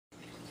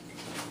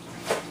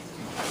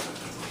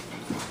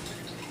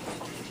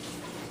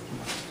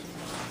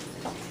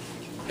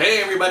Hey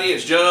everybody,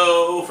 it's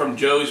Joe from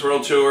Joey's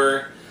World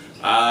Tour.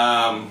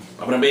 I'm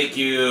going to make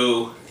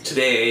you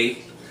today,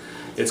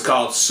 it's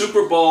called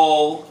Super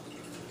Bowl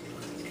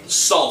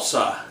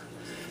Salsa.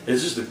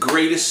 This is the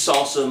greatest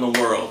salsa in the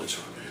world.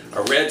 It's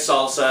a red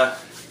salsa.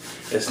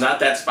 It's not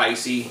that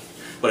spicy,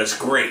 but it's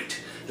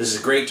great. This is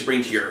great to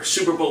bring to your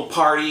Super Bowl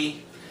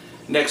party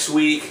next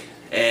week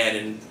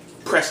and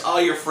impress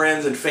all your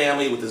friends and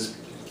family with this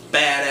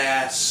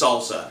badass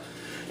salsa.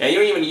 And you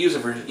don't even use it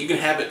for, you can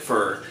have it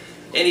for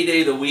any day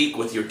of the week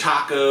with your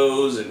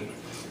tacos and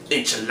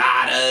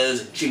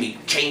enchiladas, and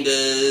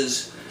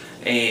chimichangas,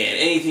 and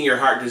anything your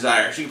heart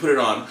desires. You can put it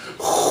on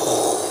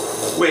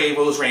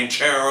huevos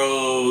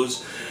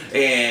rancheros,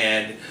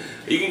 and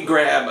you can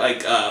grab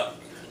like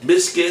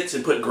biscuits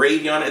and put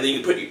gravy on it, and then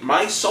you can put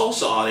my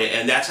salsa on it,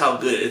 and that's how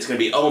good it's going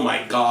to be. Oh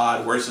my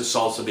God, where's the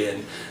salsa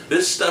been?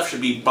 This stuff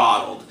should be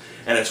bottled,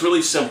 and it's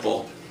really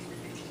simple.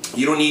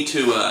 You don't need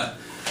to,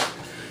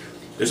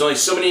 there's only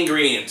so many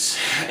ingredients,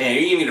 and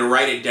you need to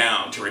write it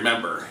down to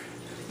remember.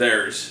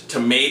 There's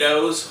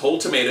tomatoes, whole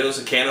tomatoes,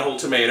 a can of whole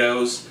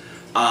tomatoes.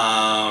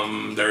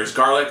 There's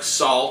garlic,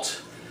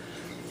 salt,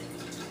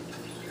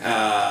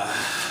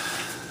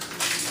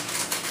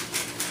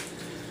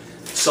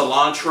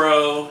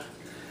 cilantro,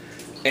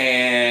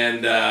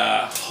 and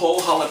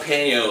whole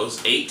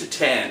jalapenos, 8 to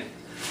 10.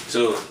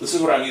 So this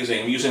is what I'm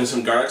using. I'm using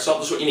some garlic salt.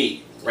 This is what you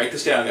need. Write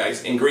this down,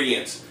 guys.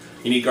 Ingredients.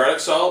 You need garlic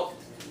salt.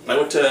 I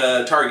went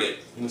to Target.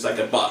 It's like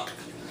 $1.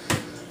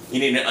 You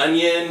need an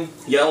onion,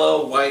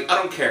 yellow, white. I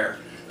don't care.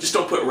 Just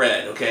don't put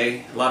red,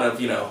 okay? A lot of,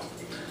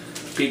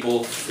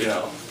 people, who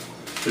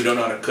don't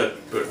know how to cook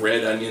put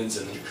red onions,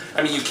 and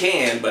I mean you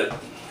can, but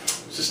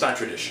it's just not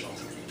traditional.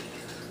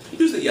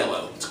 Use the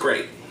yellow. It's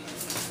great.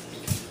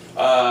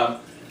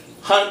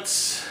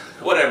 Hunt's,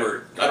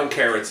 whatever. I don't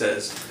care what it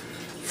says.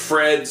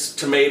 Fred's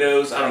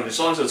tomatoes. I don't know. As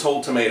long as it's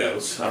whole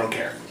tomatoes, I don't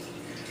care.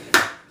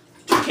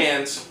 2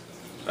 cans.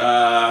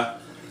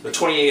 The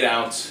 28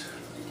 ounce.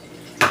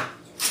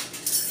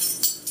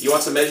 You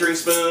want some measuring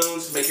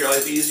spoons to make your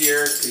life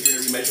easier because you're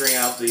going to be measuring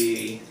out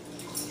the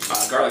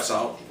garlic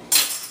salt.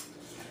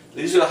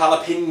 These are the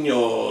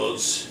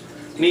jalapenos.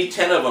 You need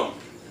 10 of them.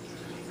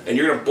 And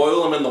you're going to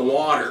boil them in the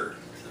water,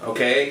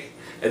 okay?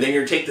 And then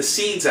you're going to take the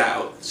seeds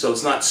out so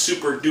it's not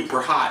super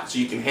duper hot so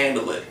you can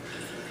handle it.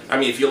 I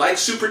mean, if you like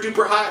super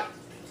duper hot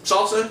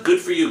salsa,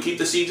 good for you. Keep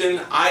the seeds in.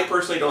 I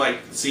personally don't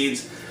like the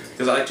seeds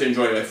because I like to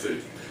enjoy my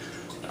food.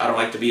 I don't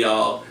like to be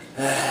all,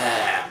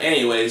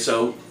 anyway,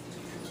 so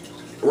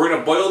we're going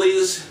to boil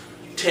these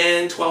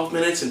 10, 12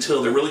 minutes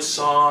until they're really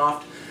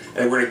soft,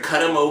 and we're going to cut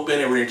them open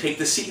and we're going to take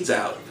the seeds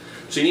out.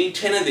 So you need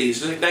 10 of these.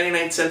 They're like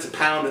 99 cents a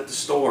pound at the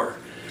store.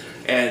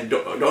 And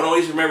don't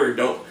always remember,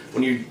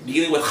 when you're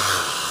dealing with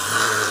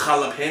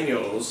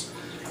jalapenos,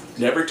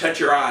 never touch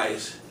your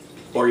eyes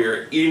or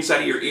your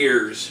inside of your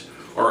ears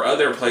or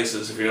other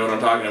places, if you know what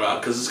I'm talking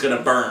about, because it's going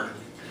to burn.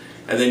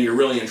 And then you're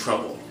really in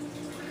trouble.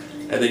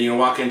 And then you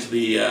walk into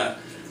the,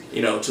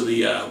 the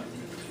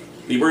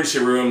emergency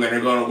room, and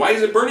they're going, why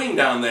is it burning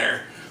down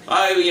there?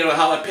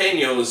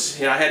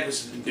 Jalapenos. I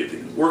was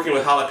working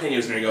with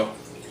jalapenos, and you go.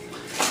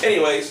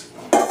 Anyways,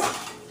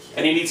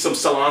 and you need some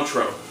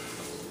cilantro.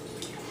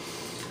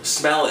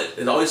 Smell it.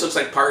 It always looks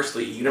like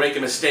parsley. You're going to make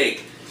a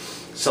mistake.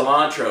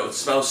 Cilantro. It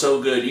smells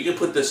so good. You can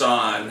put this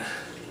on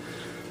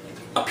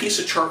a piece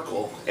of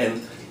charcoal,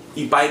 and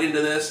you bite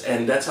into this,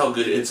 and that's how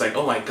good it's like,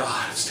 oh my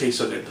God, it tastes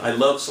so good. I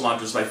love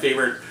cilantro. It's my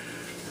favorite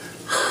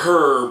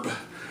herb.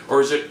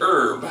 Or is it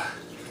herb?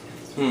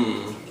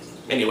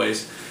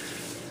 Anyways,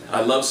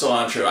 I love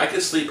cilantro. I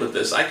could sleep with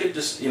this. I could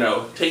just,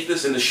 take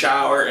this in the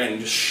shower and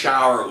just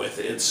shower with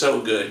it. It's so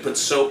good. Put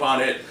soap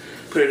on it,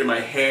 put it in my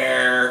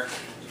hair.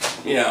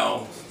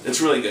 It's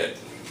really good.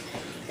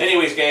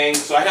 Anyways, gang,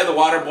 so I had the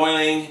water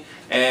boiling,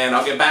 and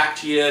I'll get back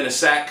to you in a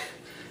sec,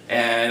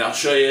 and I'll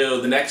show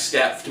you the next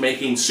step to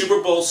making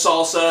Super Bowl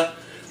salsa,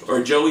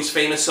 or Joey's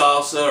famous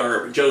salsa,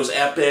 or Joe's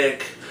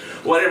epic.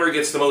 Whatever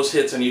gets the most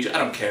hits on YouTube, I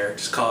don't care.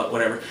 Just call it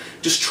whatever.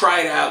 Just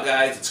try it out,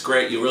 guys. It's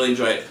great. You'll really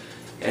enjoy it.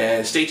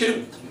 And stay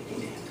tuned.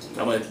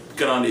 I'm going to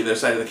get on the other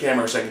side of the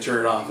camera so I can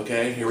turn it off,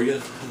 okay? Here we go.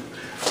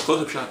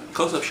 Close-up shot.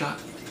 Close-up shot.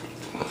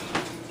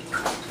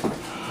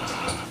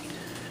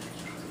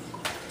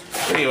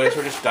 Anyways,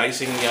 we're just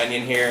dicing the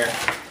onion here.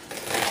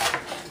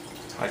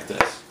 Like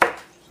this.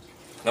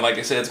 And like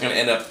I said, it's going to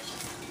end up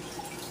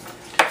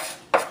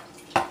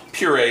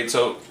pureed,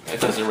 so it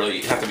doesn't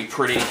really have to be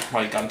pretty,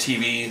 like on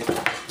TV.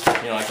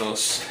 Like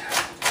those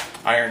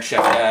Iron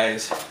Chef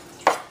guys.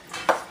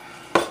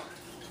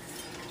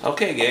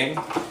 Okay, gang.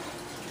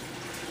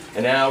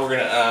 And now we're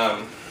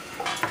gonna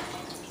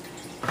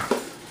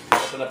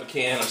open up a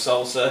can of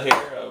salsa here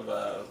of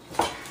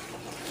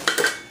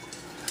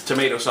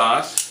tomato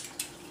sauce.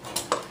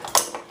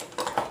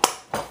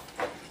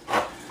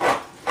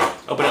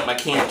 Open up my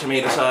can of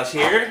tomato sauce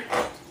here.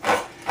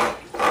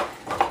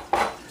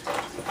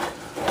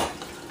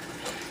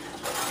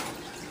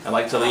 I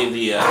like to leave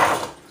the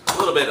a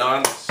little bit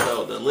on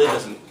so the lid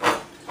doesn't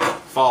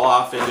fall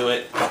off into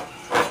it.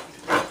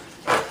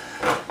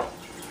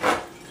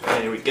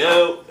 There we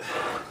go.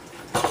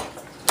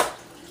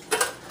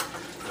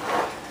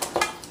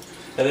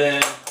 And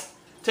then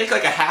take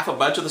like a half a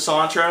bunch of the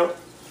cilantro,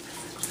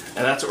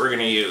 and that's what we're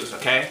gonna use,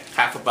 okay?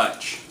 Half a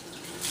bunch.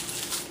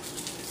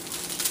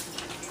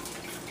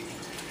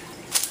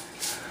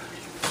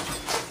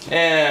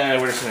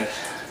 And we're just gonna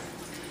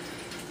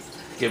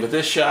give it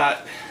this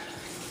shot,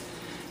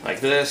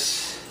 like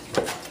this.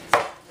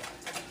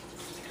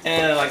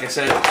 And like I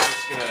said, I'm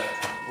just gonna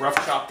rough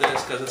chop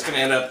this because it's gonna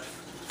end up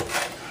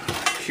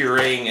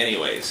pureeing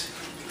anyways.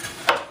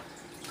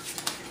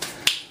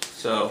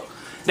 So,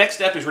 next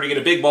step is we're gonna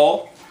get a big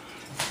bowl.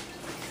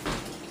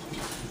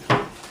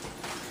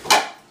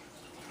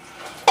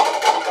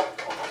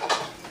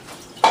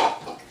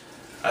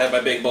 I have my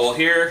big bowl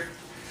here,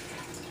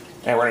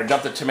 and we're gonna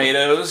dump the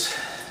tomatoes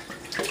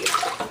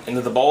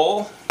into the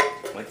bowl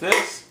like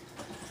this.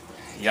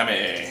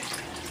 Yummy.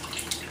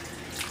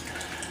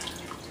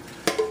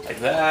 Like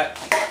that.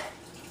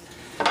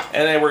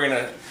 And then we're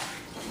gonna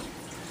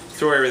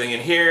throw everything in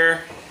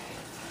here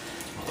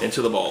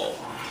into the bowl.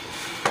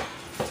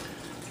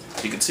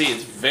 You can see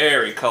it's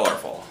very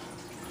colorful.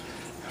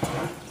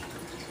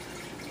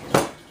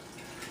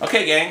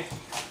 Okay, gang.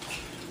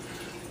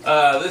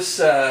 I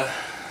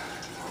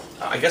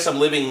guess I'm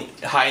living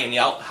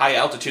high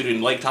altitude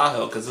in Lake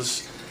Tahoe because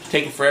this is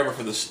taking forever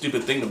for this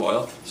stupid thing to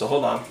boil. So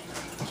hold on.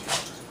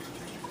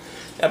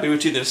 I'll be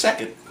with you in a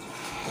second.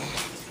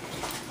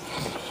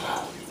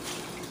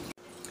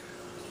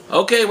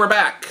 Okay, we're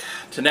back.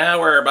 Now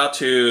we're about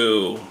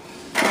to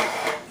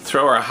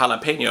throw our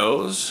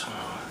jalapenos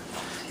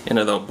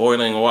into the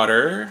boiling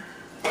water.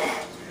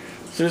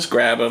 So just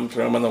grab them,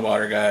 throw them in the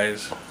water,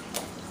 guys.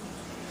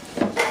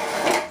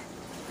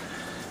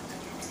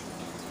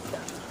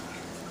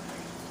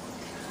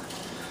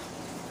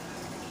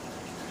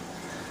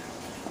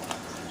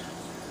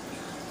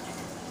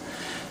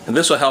 And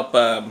this will help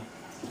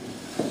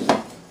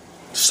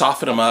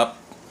soften them up,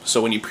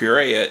 so when you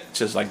puree it, it's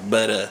just like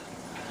butter.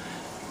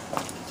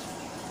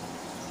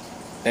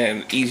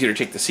 And easier to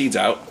take the seeds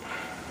out.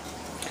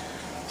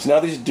 So now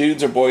these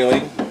dudes are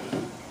boiling.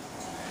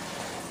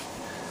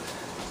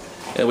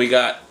 And we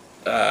got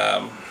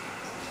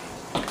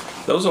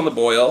those on the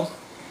boil.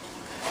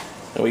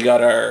 And we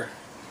got our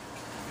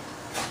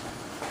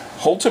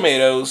whole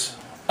tomatoes,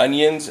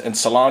 onions, and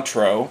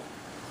cilantro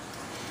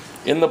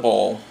in the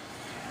bowl.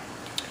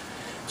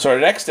 So our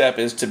next step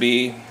is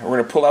we're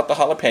going to pull out the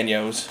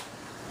jalapenos.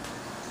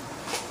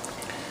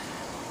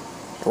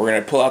 We're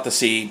going to pull out the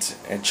seeds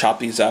and chop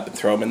these up and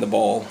throw them in the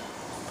bowl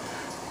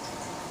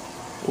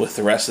with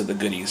the rest of the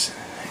goodies.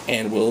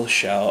 And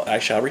I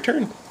shall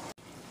return.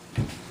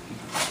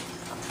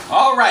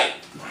 All right.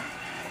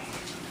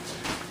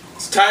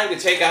 It's time to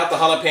take out the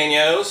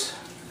jalapenos.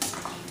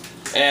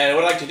 And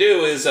what I like to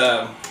do is,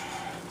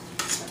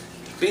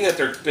 being that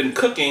they've been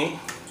cooking,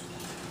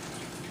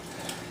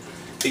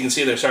 you can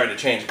see they're starting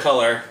to change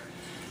color,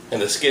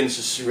 and the skin's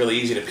just really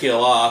easy to peel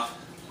off.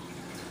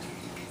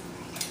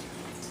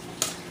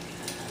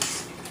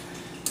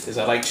 Is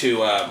I like to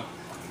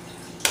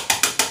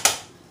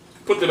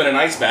put them in an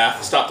ice bath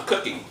to stop the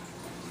cooking.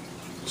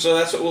 So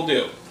that's what we'll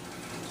do.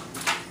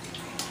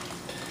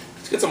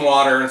 Let's get some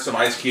water and some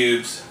ice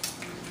cubes.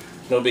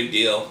 No big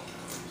deal.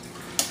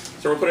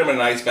 So we'll put them in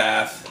an ice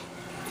bath.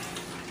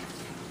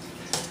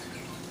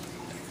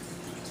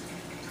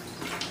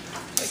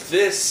 Like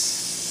this.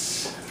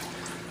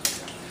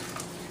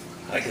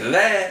 Like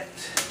that,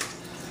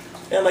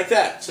 and like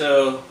that.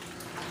 So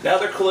now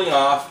they're cooling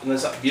off in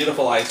this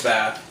beautiful ice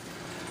bath,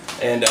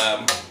 and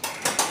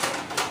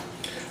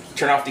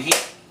turn off the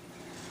heat.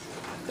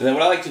 And then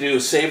what I like to do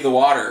is save the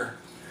water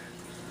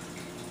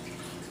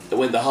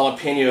with the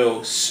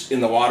jalapeno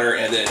in the water,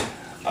 and then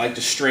I like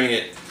to strain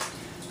it,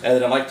 and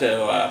then I like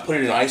to put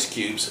it in ice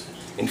cubes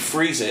and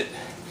freeze it,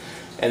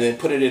 and then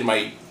put it in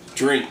my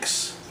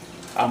drinks.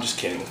 I'm just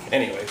kidding.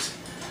 Anyways.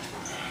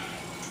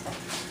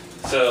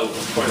 So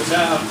let's pour this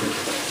out.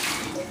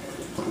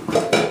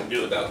 Do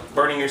it without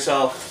burning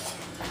yourself.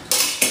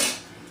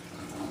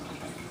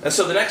 And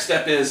so the next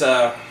step is,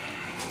 you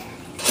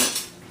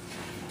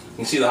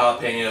can see the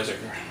jalapenos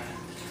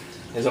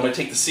is I'm going to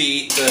take the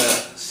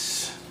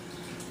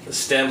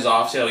stems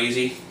off. See how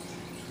easy?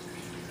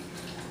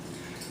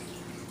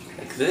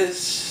 Like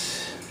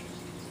this.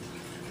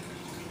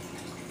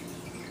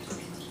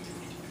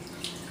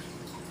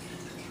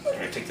 I'm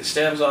going to take the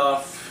stems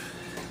off.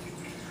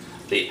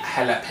 The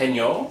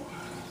jalapeno,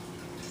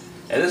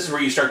 and this is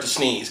where you start to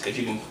sneeze because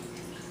you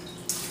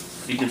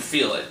can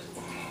feel it.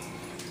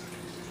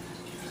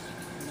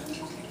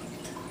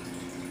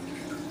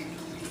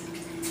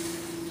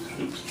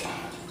 Oops.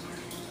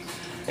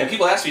 And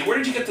people ask me, where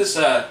did you get this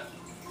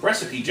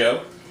recipe,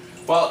 Joe?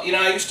 Well, you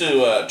know, I used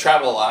to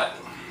travel a lot,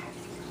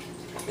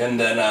 and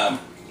then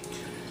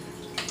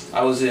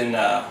I was in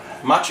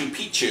Machu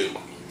Picchu,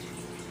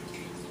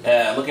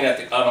 looking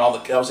at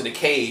I was in a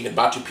cave in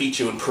Machu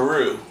Picchu in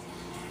Peru.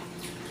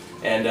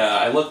 And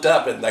I looked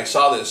up and I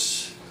saw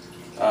this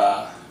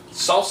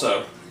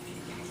salsa,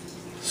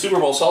 Super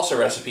Bowl salsa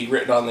recipe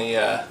written on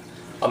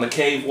the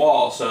cave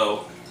wall.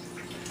 So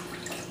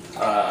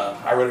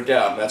I wrote it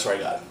down. That's where I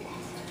got it.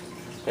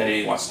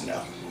 Anybody wants to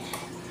know.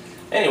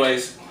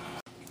 Anyways.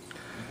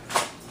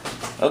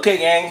 Okay,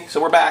 gang, so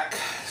we're back.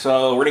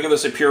 So we're gonna give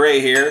this a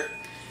puree here.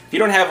 If you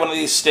don't have one of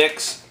these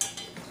sticks,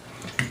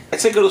 I'd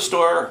say go to the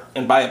store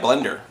and buy a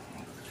blender.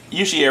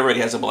 Usually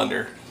everybody has a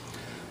blender.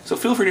 So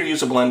feel free to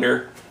use a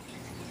blender.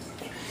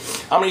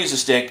 I'm gonna use a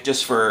stick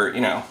just for,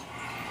 you know,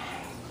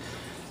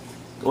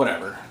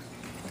 whatever.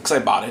 Because I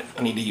bought it,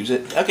 I need to use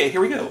it. Okay,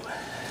 here we go.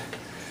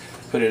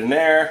 Put it in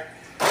there.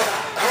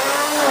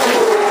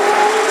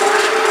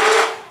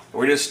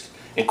 We're just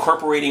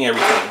incorporating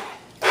everything.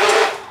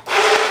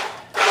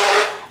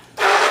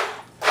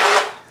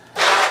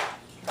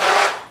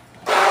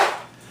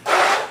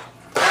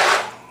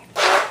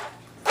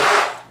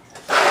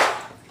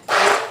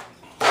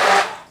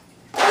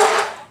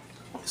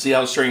 See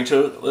how it's turning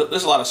to?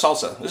 There's a lot of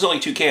salsa. There's only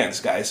 2 cans,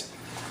 guys.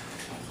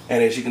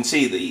 And as you can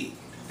see,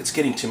 it's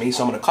getting to me,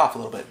 so I'm going to cough a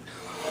little bit.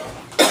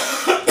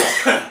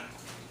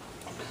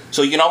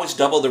 So you can always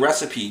double the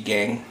recipe,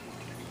 gang.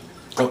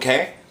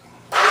 Okay?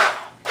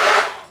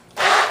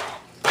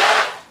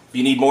 If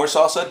you need more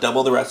salsa,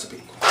 double the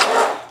recipe.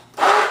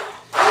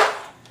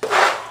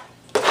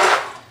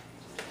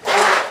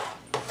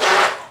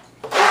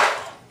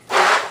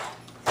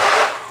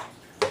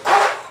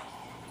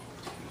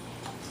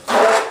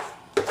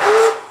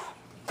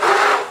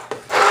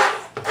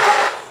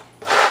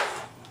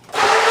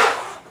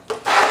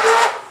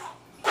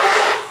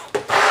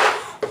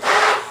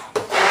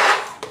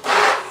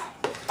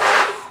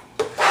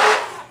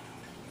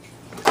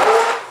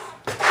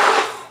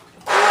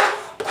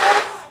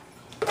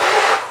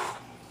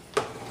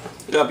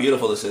 Look how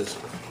beautiful this is.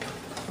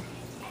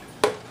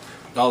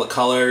 All the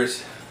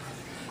colors.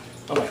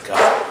 Oh my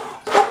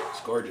god.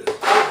 It's gorgeous.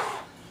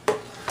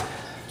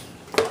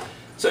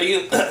 So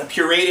you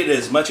puree it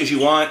as much as you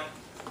want.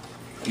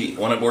 If you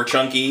want it more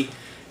chunky,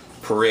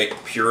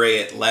 puree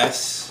it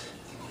less.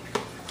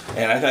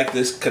 And I like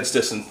this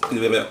consistent.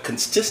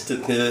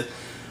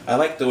 I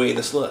like the way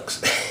this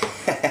looks.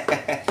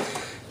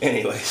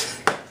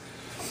 Anyways.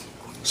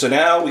 So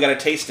now we gotta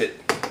taste it.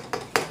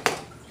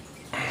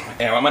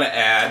 And I'm gonna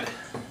add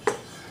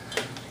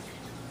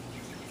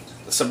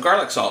some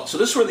garlic salt. So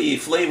this is where the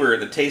flavor,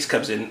 the taste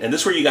comes in, and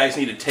this is where you guys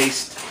need to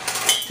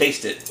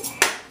taste it.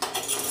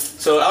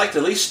 So I like to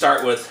at least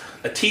start with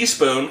a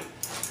teaspoon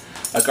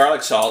of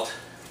garlic salt.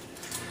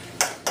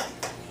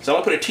 So I'm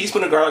gonna put a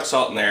teaspoon of garlic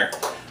salt in there.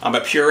 I'm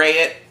gonna puree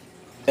it,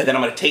 and then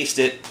I'm gonna taste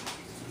it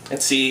and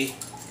see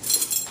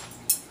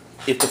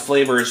if the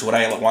flavor is what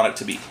I want it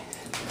to be.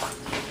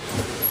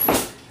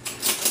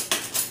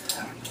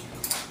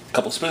 A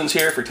couple spoons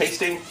here for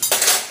tasting.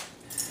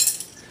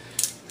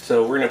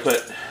 So we're gonna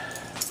put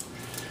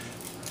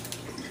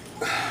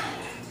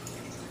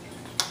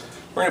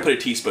a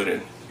teaspoon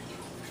in.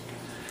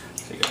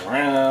 Take it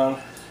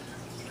around,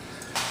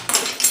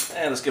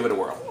 and let's give it a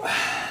whirl.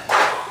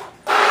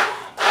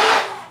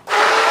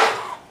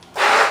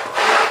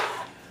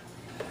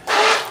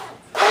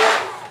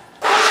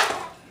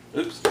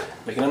 Oops,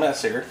 making a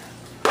mess here.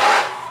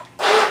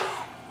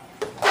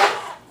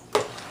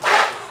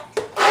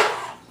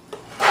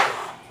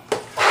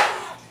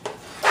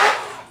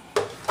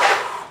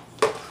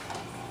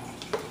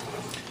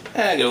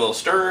 And give it a little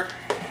stir.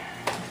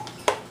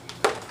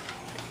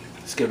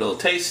 Let's give it a little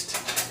taste.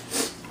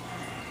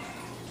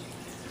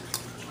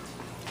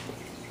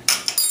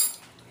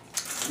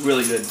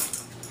 Really good.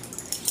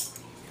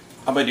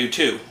 I'm gonna do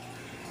 2.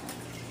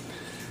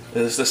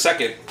 This is the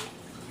second.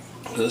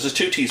 This is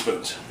 2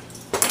 teaspoons.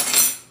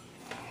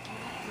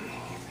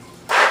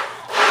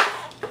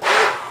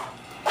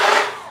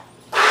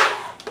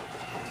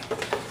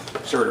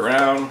 Stir it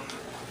around.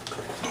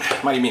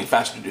 Might even be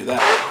faster to do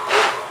that.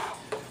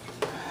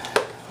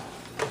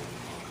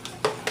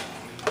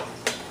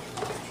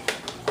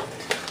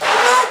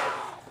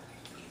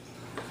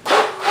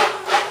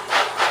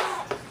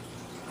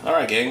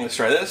 Alright gang, let's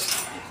try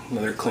this.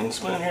 Another clean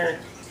spoon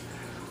here.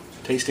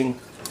 Tasting.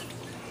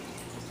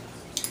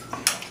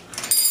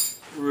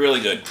 Really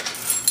good.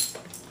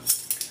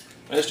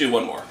 Let's do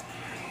one more.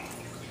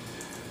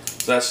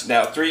 So that's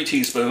now 3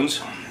 teaspoons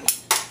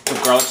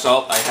of garlic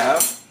salt I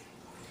have.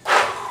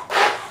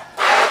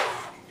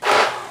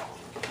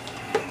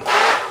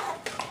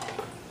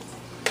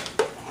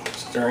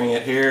 Stirring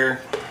it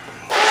here.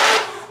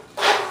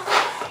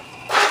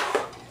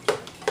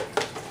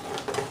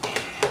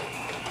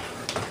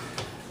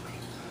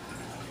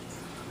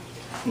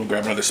 And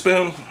grab another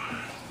spoon.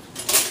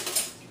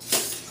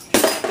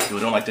 We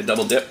don't like to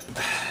double dip.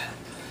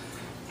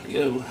 There you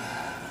go.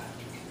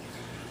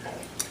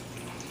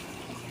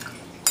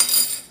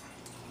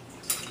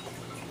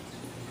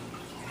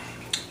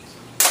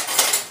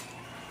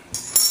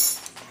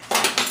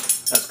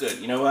 That's good.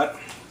 You know what?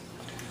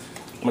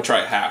 I'm gonna try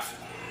it half.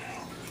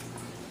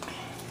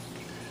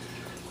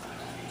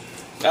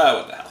 Ah,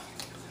 what the hell?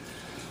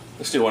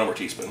 Let's do 1 more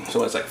teaspoon.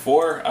 So it's like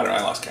 4. I don't know.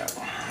 I lost count.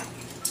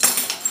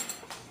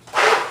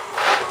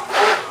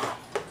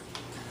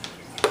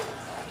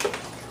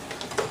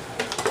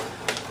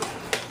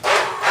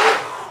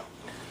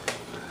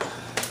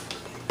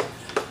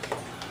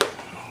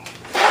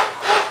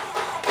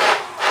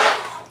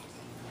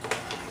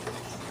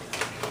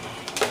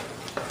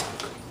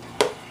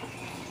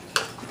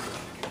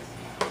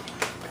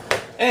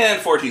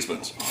 And 4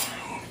 teaspoons.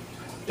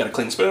 Got a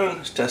clean spoon,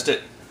 let's test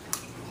it.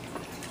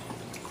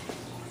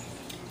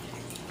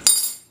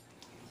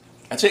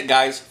 That's it,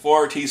 guys,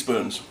 4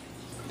 teaspoons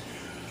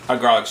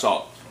of garlic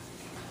salt.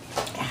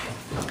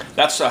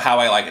 That's how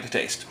I like it to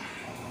taste.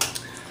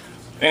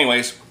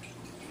 Anyways,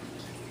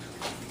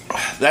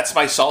 that's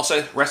my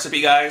salsa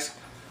recipe, guys.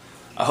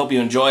 I hope you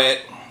enjoy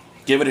it.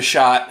 Give it a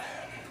shot.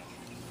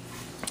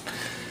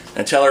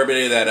 And tell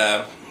everybody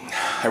that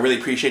I really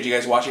appreciate you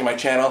guys watching my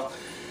channel.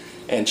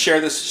 And share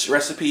this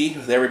recipe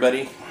with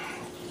everybody.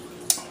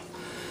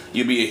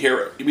 You'll be a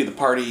hero. You'll be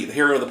the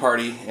hero of the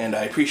party. And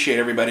I appreciate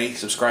everybody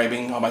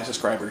subscribing, all my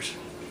subscribers.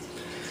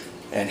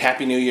 And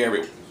Happy New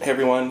Year,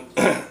 everyone.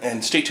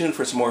 And stay tuned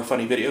for some more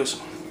funny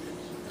videos.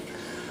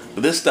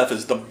 But this stuff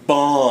is the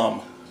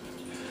bomb.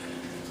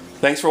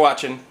 Thanks for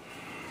watching.